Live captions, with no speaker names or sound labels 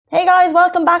Hey guys,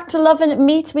 welcome back to Lovin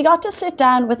Meets. We got to sit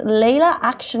down with Leyla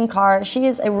Afshonkar. She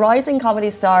is a rising comedy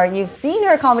star. You've seen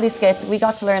her comedy skits. We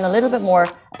got to learn a little bit more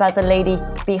about the lady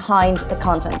behind the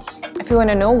content. If you want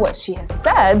to know what she has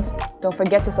said, don't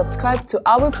forget to subscribe to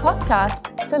our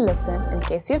podcast to listen in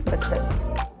case you've missed it.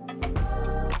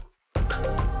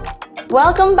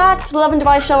 Welcome back to the Lovin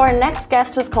Dubai Show. Our next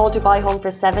guest has called Dubai home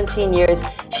for 17 years.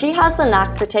 She has the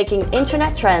knack for taking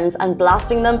internet trends and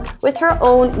blasting them with her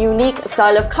own unique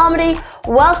style of comedy.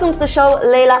 Welcome to the show,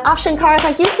 Leyla Afshonkar.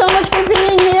 Thank you so much for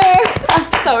being here. I'm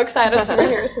so excited to be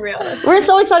here, to be honest. We're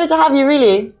so excited to have you,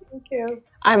 really. Thank you.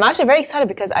 I'm actually very excited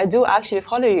because I do actually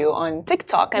follow you on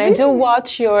TikTok and I do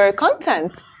watch your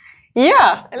content.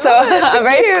 Yeah, so I'm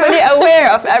very fully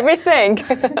aware of everything.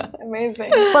 Amazing.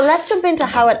 But let's jump into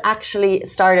how it actually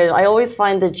started. I always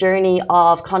find the journey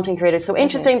of content creators so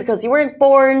interesting because you weren't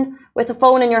born with a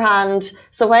phone in your hand.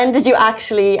 So when did you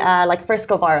actually first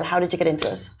go viral? How did you get into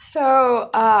it? So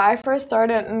I first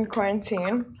started in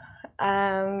quarantine,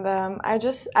 and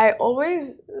I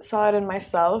always saw it in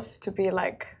myself to be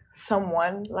like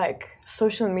someone like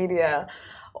social media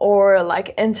or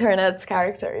like internet's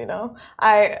character, you know.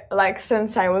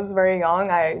 Since I was very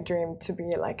young, I dreamed to be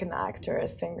like an actor, a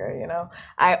singer, you know.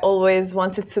 I always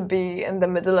wanted to be in the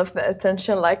middle of the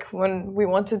attention, like when we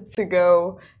wanted to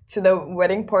go to the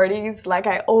wedding parties, like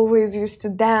I always used to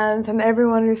dance and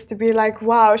everyone used to be like,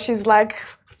 wow, she's like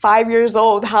 5 years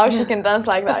old, how she can dance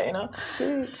like that, you know.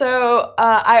 So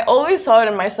I always saw it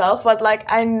in myself, but like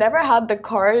I never had the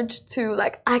courage to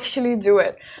like actually do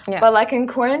it. Yeah. But like in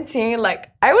quarantine,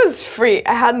 like I was free.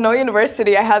 I had no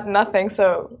university, I had nothing.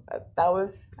 So that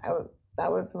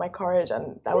was my courage,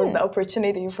 and that was the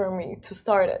opportunity for me to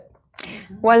start it.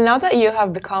 Well, now that you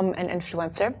have become an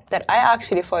influencer that I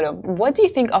actually follow, what do you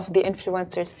think of the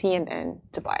influencer scene in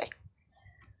Dubai?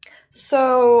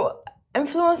 So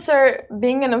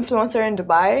being an influencer in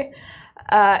Dubai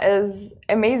is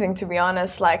amazing, to be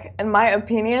honest. Like, in my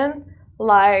opinion,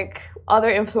 like other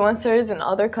influencers in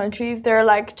other countries, they're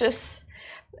like just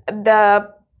the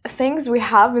things we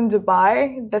have in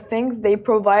Dubai, the things they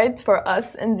provide for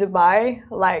us in Dubai,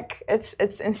 like it's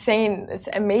insane, it's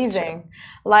amazing.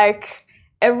 Like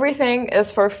everything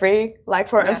is for free, like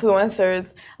for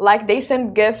influencers. Like they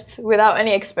send gifts without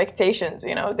any expectations,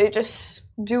 you know. They just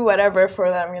do whatever for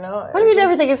them, you know. What do you mean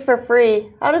everything is for free?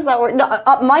 How does that work? No,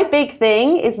 my big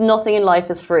thing is nothing in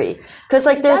life is free. Because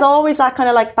like there's always that kind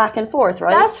of like back and forth,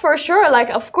 right? That's for sure. Like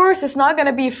of course it's not going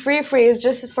to be free. It's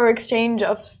just for exchange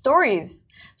of stories.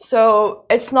 So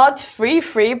it's not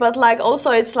free, but like also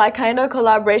it's like kind of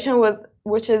collaboration with,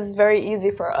 which is very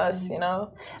easy for us, you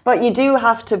know. But you do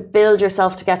have to build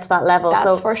yourself to get to that level.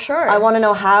 That's for sure. I want to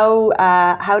know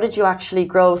how did you actually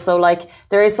grow? So like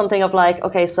there is something of like,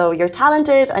 okay, so you're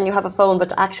talented and you have a phone,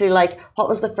 but actually like what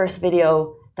was the first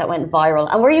video that went viral?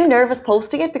 And were you nervous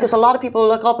posting it? Because a lot of people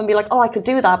look up and be like, oh, I could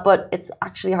do that, but it's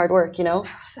actually hard work, you know?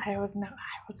 I was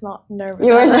not nervous.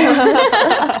 You were nervous.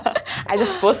 I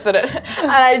just posted it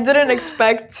and I didn't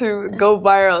expect to go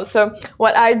viral. So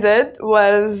what I did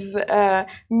was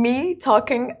me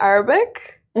talking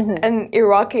Arabic in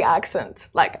Iraqi accent.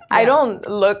 Like I don't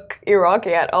look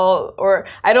Iraqi at all, or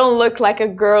I don't look like a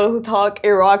girl who talk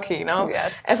Iraqi, you know?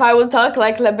 Yes. If I would talk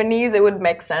like Lebanese, it would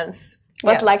make sense.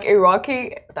 But like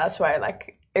Iraqi, that's why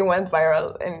like it went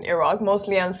viral in Iraq,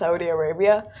 mostly in Saudi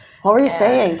Arabia. What were you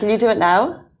saying? Can you do it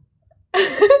now?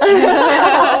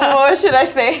 What should I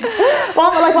say?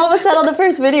 What was said on the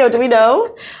first video? Do we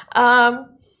know?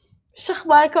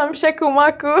 Shakhbarkum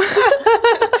shakumaku.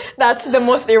 That's the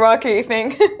most Iraqi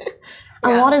thing.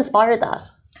 And what inspired that?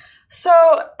 So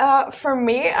for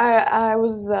me, I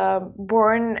was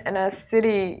born in a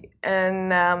city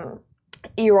in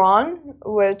Iran,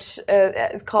 which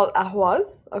is called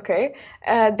Ahwaz. Okay,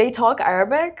 they talk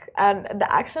Arabic, and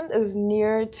the accent is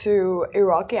near to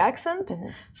Iraqi accent.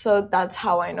 So that's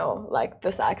how I know like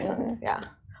this accent. Yeah,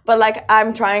 but like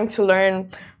I'm trying to learn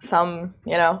some,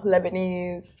 you know,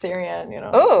 Lebanese, Syrian, you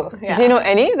know. Oh, do you know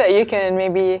any that you can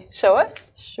maybe show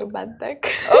us? Shubadak.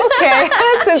 Okay,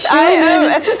 since I am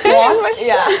a Syrian.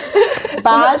 Yeah.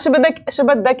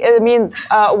 Shubadak means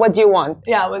what do you want?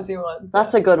 Yeah, what do you want?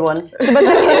 That's a good one.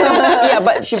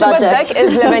 Shubadak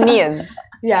is Lebanese.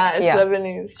 Yeah, it's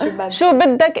Lebanese.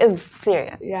 Shubadak is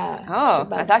Syrian. Yeah. Oh,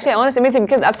 that's actually honestly amazing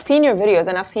because I've seen your videos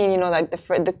and I've seen, you know, like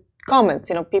the comments,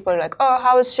 you know, people are like, oh,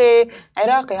 how is she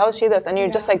Iraqi? How is she this? And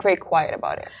you're just like very quiet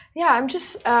about it. Yeah, I'm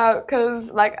just,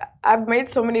 because like I've made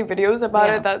so many videos about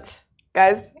it that,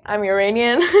 guys, I'm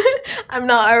Iranian, I'm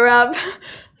not Arab.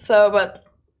 So, but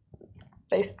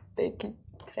they keep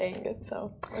saying it,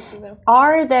 so what's it now?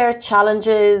 Are there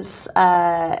challenges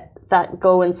that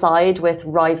coincide with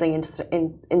rising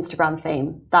Instagram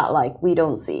fame that like we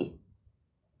don't see?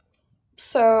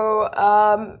 So,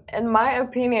 in my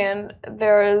opinion,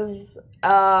 there's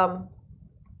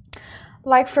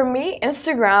like for me,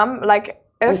 Instagram, like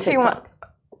if you want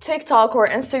TikTok or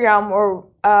Instagram or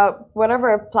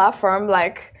whatever platform,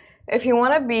 like if you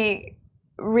want to be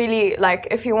really like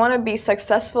if you want to be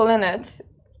successful in it,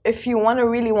 if you want to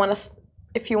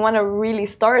really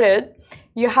start it,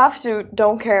 you have to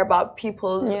don't care about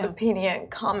people's opinion,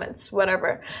 comments,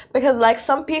 whatever, because like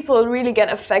some people really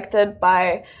get affected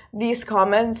by these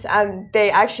comments and they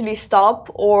actually stop,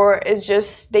 or it's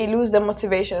just they lose the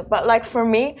motivation. But like for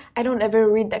me, I don't ever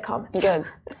read the comments. Good.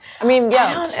 I mean, yeah,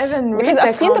 I don't even read because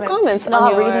I've seen the comments Not on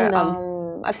your, reading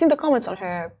them. I've seen the comments on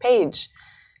her page.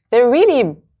 They're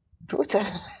really brutal.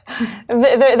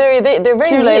 they're very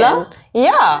To mean. Leyla?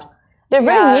 Yeah. They're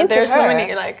very mean to her. There's so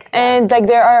many like and like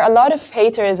there are a lot of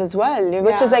haters as well,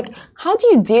 which is like, how do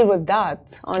you deal with that,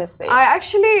 honestly? I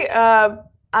actually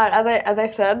as I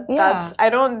said, that I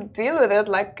don't deal with it,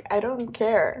 like I don't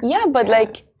care. Yeah, but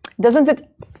like doesn't it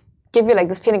give you like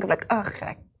this feeling of like, ugh,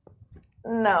 like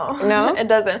No, it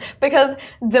doesn't. Because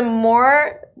the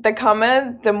more the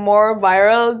comment, the more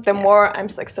viral, the more I'm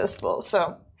successful. So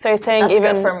you're saying that's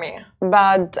even good for me.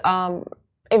 Bad,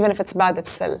 even if it's bad,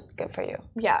 it's still good for you.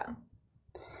 Yeah.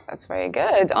 That's very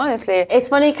good, honestly. It's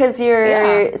funny because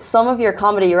some of your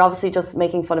comedy, you're obviously just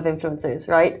making fun of influencers,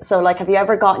 right? So like, have you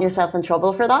ever gotten yourself in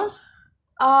trouble for that?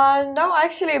 No,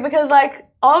 actually, because like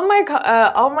all my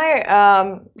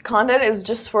content is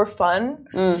just for fun.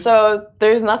 So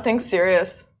there's nothing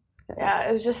serious. Yeah,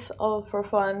 it's just all for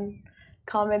fun.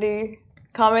 Comedy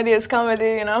is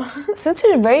comedy, you know. Since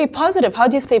you're very positive, how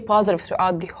do you stay positive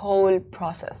throughout the whole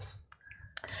process?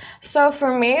 So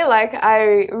for me, like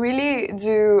I really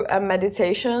do a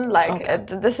meditation. Like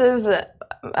this is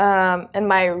in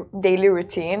my daily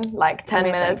routine, like 10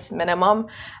 minutes minimum.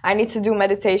 I need to do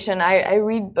meditation. I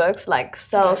read books like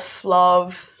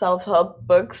self-love, self-help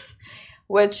books,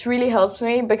 which really helps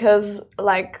me because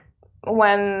like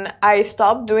when I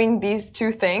stop doing these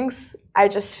two things, I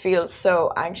just feel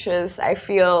so anxious. I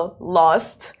feel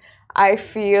lost. I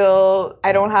feel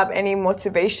I don't have any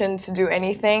motivation to do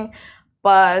anything.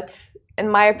 But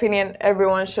in my opinion,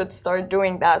 everyone should start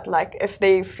doing that. Like if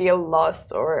they feel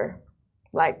lost or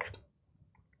like,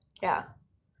 yeah.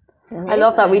 I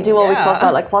love that. We do always talk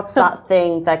about like, what's that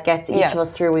thing that gets each of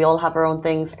us through? We all have our own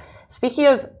things. Speaking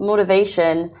of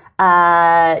motivation,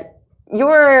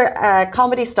 you're a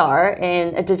comedy star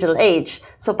in a digital age.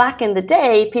 So back in the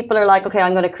day, people are like, okay,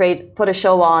 I'm going to put a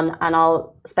show on and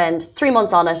I'll spend 3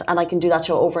 months on it and I can do that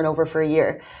show over and over for a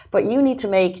year. But you need to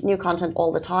make new content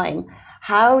all the time.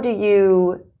 How do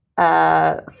you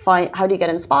how do you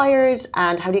get inspired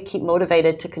and how do you keep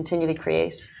motivated to continually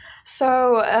create?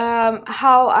 So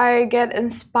how I get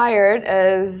inspired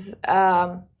is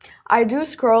I do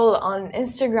scroll on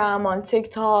Instagram, on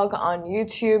TikTok, on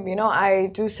YouTube. You know, I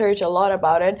do search a lot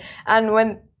about it. And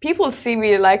when people see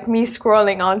me like me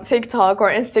scrolling on TikTok or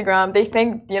Instagram, they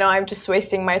think, you know, I'm just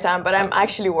wasting my time, but I'm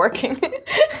actually working.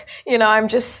 You know, I'm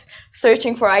just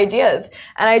searching for ideas.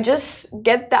 And I just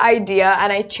get the idea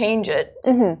and I change it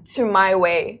to my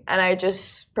way and I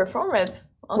just perform it.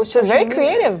 Which is very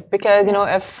creative because, you know,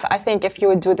 if you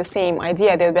would do the same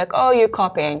idea, they would be like, oh, you're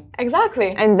copying. Exactly.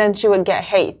 And then she would get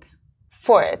hate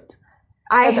for it.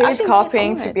 I hate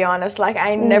copying, to be honest. Like,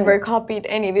 I never copied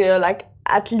any video. Like,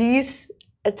 at least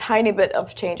a tiny bit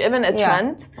of change. Even a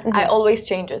trend, I always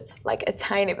change it. Like, a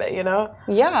tiny bit, you know?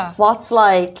 Yeah. What's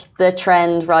like the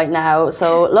trend right now?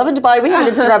 So, Lovin Dubai, we have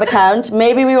an Instagram account.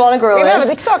 Maybe we want to grow it. We have a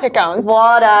TikTok account.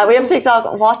 We have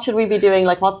TikTok. What should we be doing?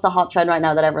 Like, what's the hot trend right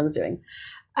now that everyone's doing?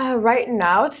 Right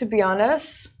now, to be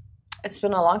honest, it's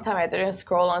been a long time I didn't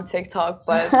scroll on TikTok,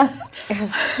 but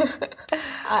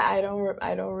I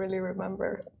don't really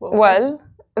remember.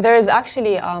 There is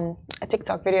actually a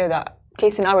TikTok video that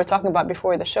Casey and I were talking about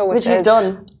before the show, which you've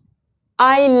done.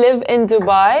 I live in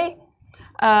Dubai.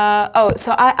 So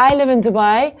I live in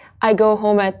Dubai. I go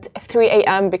home at 3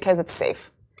 a.m. because it's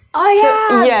safe.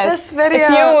 Oh yeah, this video. If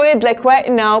you would like right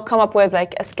now come up with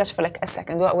like a sketch for like a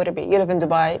second, what would it be? You live in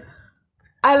Dubai.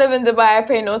 I live in Dubai. I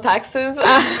pay no taxes.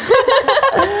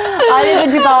 I live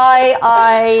in Dubai.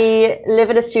 I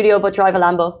live in a studio but drive a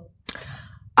Lambo.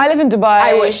 I live in Dubai.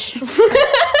 I wish.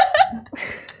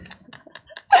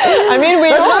 I mean,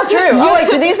 that's not true. Oh wait,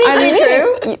 do these need to be true?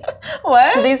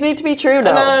 What? Do these need to be true?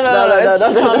 No. No. It's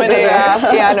just comedy.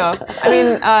 Yeah, I know. I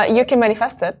mean, you can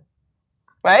manifest it,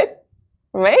 right?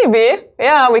 Maybe.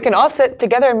 Yeah, we can all sit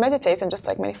together and meditate and just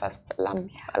like manifest a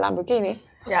Lamborghini.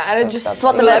 Yeah, and it just That's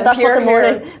what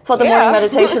the morning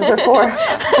meditations are for.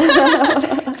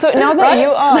 So now that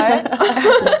you are...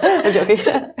 I'm joking.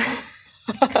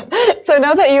 So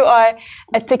now that you are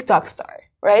a TikTok star,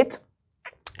 right?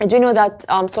 I do know that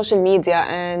social media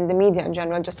and the media in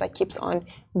general just like keeps on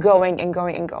going and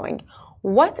going and going.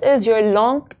 What is your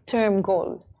long-term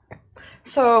goal?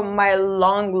 So my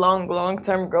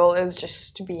long-term goal is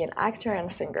just to be an actor and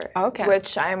a singer. Okay.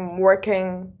 Which I'm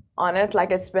working on it.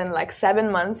 Like it's been like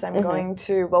 7 months. I'm going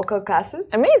to vocal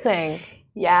classes. Amazing.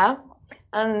 Yeah.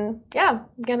 And yeah,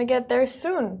 I'm gonna get there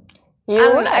soon.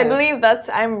 I believe that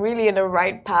I'm really in the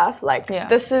right path. Like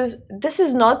this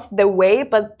is not the way,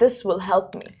 but this will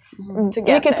help me to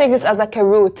get You can take this as like a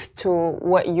route to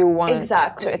what you want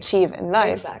to achieve in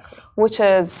life. Exactly. Which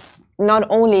is not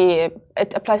only,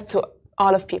 it applies to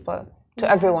all of people, to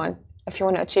everyone. If you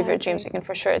want to achieve your dreams, you can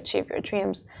for sure achieve your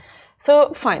dreams.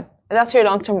 So fine, that's your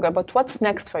long-term goal, but what's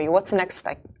next for you? What's the next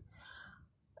step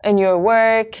in your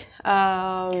work?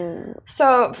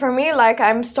 So for me, like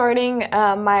I'm starting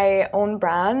my own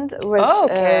brand, which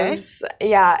is,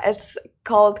 it's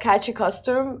called Catchy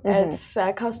Costume. It's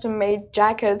custom-made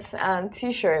jackets and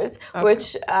t-shirts,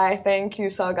 which I think you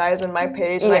saw guys in my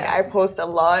page. Like I post a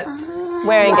lot.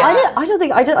 Wearing it. I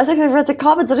think I read the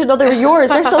comments. I didn't know they were yours.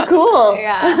 They're so cool.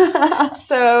 Yeah.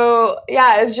 So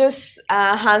yeah, it's just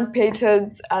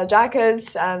hand-painted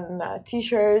jackets and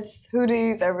t-shirts,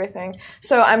 hoodies, everything.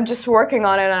 So I'm just working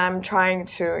on it, and I'm trying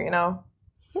to,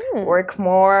 work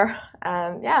more.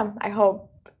 And yeah, I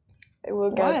hope it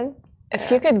will get. Well, if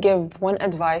you could give one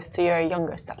advice to your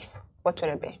younger self, what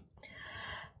would it be?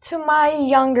 To my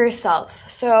younger self.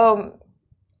 So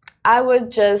I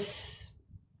would just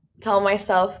tell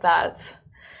myself that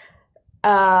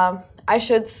I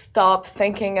should stop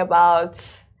thinking about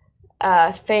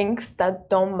things that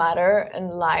don't matter in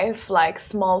life, like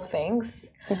small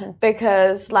things.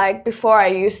 Because like before I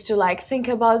used to like think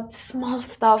about small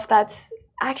stuff that's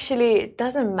actually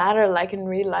doesn't matter like in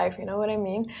real life, you know what I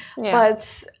mean? Yeah.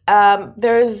 But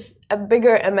there's a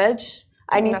bigger image.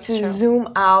 I need to zoom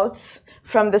out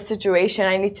from the situation.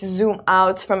 I need to zoom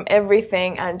out from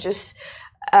everything and just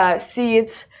see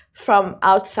it from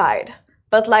outside.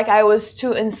 But like I was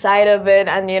too inside of it,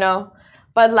 and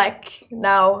but like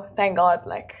now, thank God,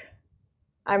 like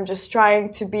I'm just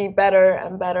trying to be better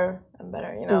and better and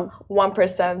better,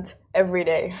 1% every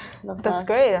day. That's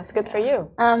great. That's good for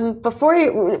you.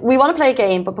 We want to play a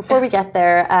game, but before we get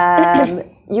there,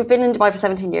 you've been in Dubai for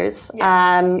 17 years.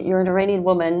 Yes. You're an Iranian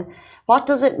woman. What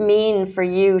does it mean for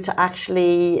you to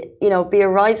actually, be a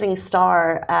rising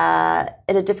star at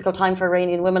a difficult time for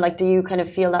Iranian women? Like, do you kind of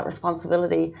feel that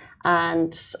responsibility?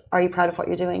 And are you proud of what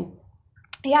you're doing?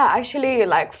 Yeah, actually,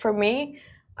 like for me,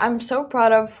 I'm so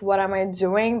proud of what am I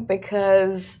doing,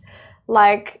 because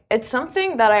like it's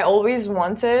something that I always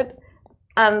wanted,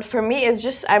 and for me it's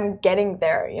just I'm getting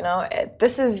there,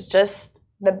 this is just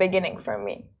the beginning for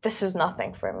me. This is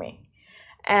nothing for me.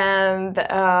 And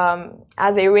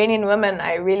as an Iranian woman,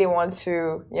 I really want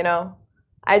to,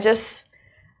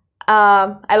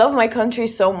 I love my country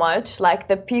so much. Like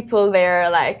the people there,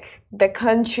 like the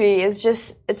country is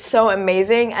just, it's so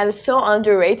amazing, and it's so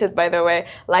underrated, by the way.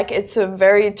 Like it's a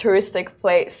very touristic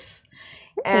place.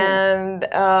 And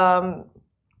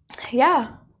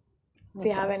yeah. Do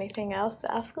you have anything else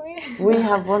to ask me? We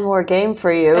have one more game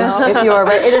for you, if you are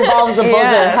ready. It involves a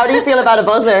buzzer. Yes. How do you feel about a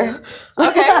buzzer?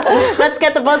 Okay. Let's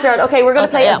get the buzzer out. Okay, we're going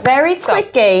to play a very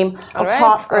quick game of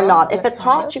hot or not. If it's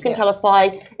hot, you can tell us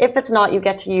why. If it's not, you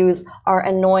get to use our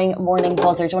annoying morning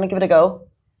buzzer. Do you want to give it a go?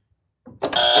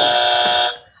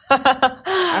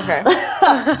 Okay.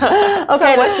 So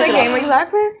what's the game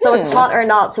exactly? So it's hot or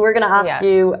not. So we're going to ask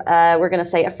you, we're going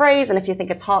to say a phrase, and if you think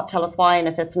it's hot, tell us why, and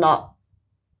if it's not,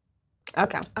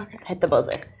 Okay. hit the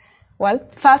buzzer. Well,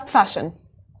 fast fashion.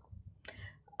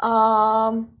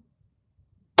 Not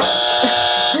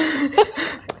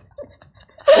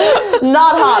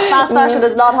hot. Fast fashion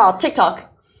is not hot. TikTok.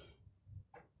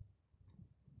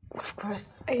 Of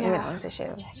course. Yeah.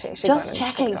 Just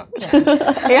checking.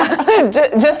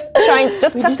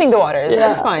 Just testing the waters.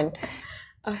 Yeah. It's fine.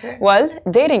 Okay. Well,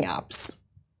 dating apps.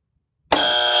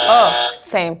 Oh,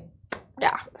 same.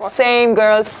 Yeah. Same,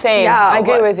 girls, same. Yeah, I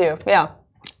agree with you. Yeah.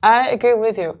 I agree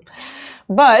with you.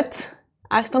 But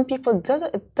some people,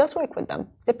 it does work with them,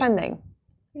 depending.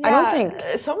 Yeah, I don't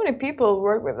think. So many people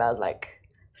work with that. Like,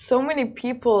 so many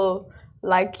people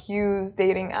like use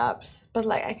dating apps. But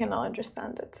like, I cannot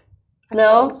understand it.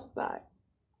 No?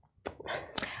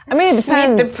 I mean, it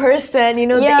depends. Meet the person,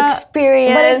 the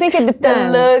experience. But I think it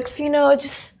depends. The looks,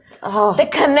 just Oh. The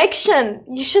connection.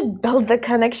 You should build the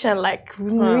connection like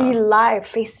in real life,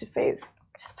 face to face.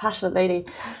 She's a passionate lady.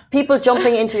 People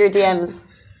jumping into your DMs.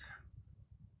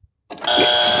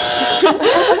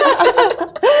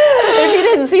 If you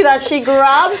didn't see that, she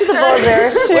grabbed the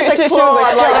buzzer with a claw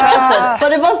and pressed it.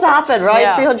 But it must happen, right?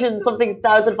 Yeah. 300 and something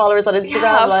thousand followers on Instagram.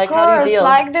 Yeah, of course. How do you deal?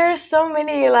 Like, there's so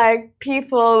many like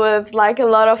people with like a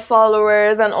lot of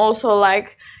followers, and also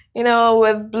like, you know,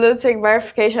 with blue tick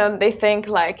verification, they think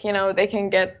like, you know, they can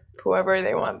get whoever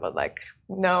they want, but like,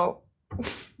 no.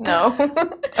 No.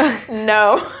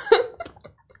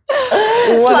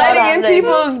 Sliding in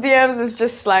people's DMs is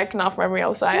just like not for me.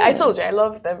 Also, I told you I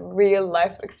love the real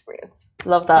life experience.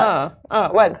 Love that.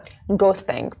 Well,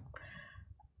 ghosting.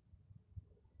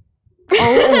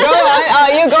 Oh, go on.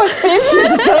 You ghost people? She's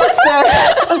a ghoster.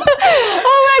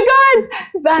 Oh my God.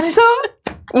 Vanish. So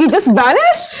you just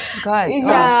vanish? God.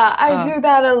 Yeah, I do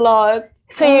that a lot.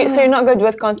 So you're not good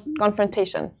with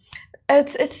confrontation.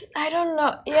 It's I don't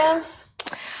know. Yeah.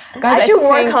 Guys, I should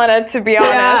work on it, to be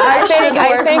honest. I think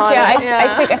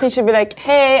I you should be like,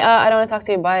 hey, I don't want to talk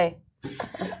to you. Bye.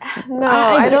 No,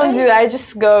 I don't do that. I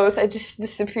just ghost. I just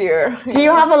disappear. Do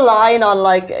you have a line on,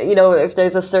 like, you know, if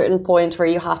there's a certain point where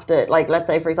you have to, like, let's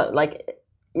say, for example, like,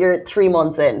 you're 3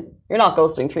 months in. You're not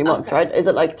ghosting 3 months, right? Is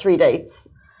it like 3 dates?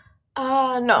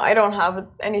 No, I don't have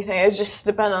anything. It just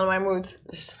depends on my mood.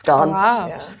 It's just gone. Wow.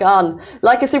 Yeah. Just gone.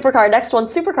 Like a supercar. Next one,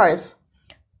 supercars.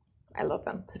 I love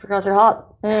them. Supercars are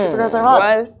hot. Supercars are hot.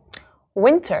 Well,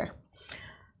 winter.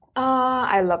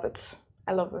 I love it.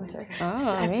 I love winter.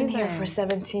 Oh, I've been here amazing. for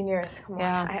 17 years. Come on.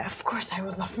 Yeah. Of course I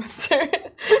would love winter.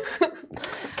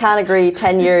 Can't agree.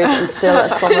 10 years and still a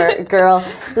summer girl.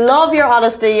 Love your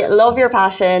honesty. Love your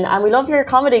passion. And we love your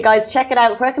comedy. Guys, check it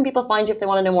out. Where can people find you if they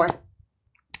want to know more?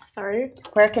 Sorry?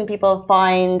 Where can people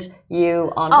find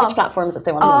you on which platforms if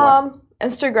they want to know more?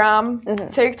 Instagram,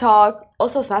 TikTok,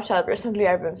 also Snapchat. Recently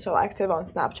I've been so active on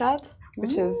Snapchat,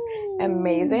 which is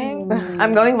amazing.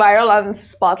 I'm going viral on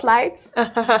spotlights. We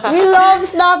love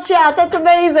Snapchat. That's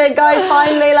amazing. Guys,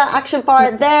 find Leyla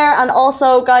Afshonkar there. And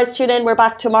also, guys, tune in. We're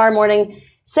back tomorrow morning.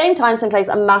 Same time, same place.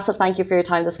 A massive thank you for your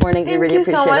time this morning. We really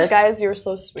appreciate it. Thank you so much, guys. You're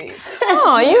so sweet.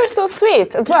 Oh, you're so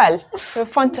sweet as well. You're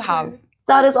fun to have.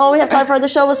 That is all we have time for the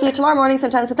show. We'll see you tomorrow morning, same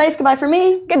time, same place. Goodbye from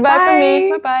me. Goodbye from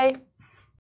me. Bye-bye.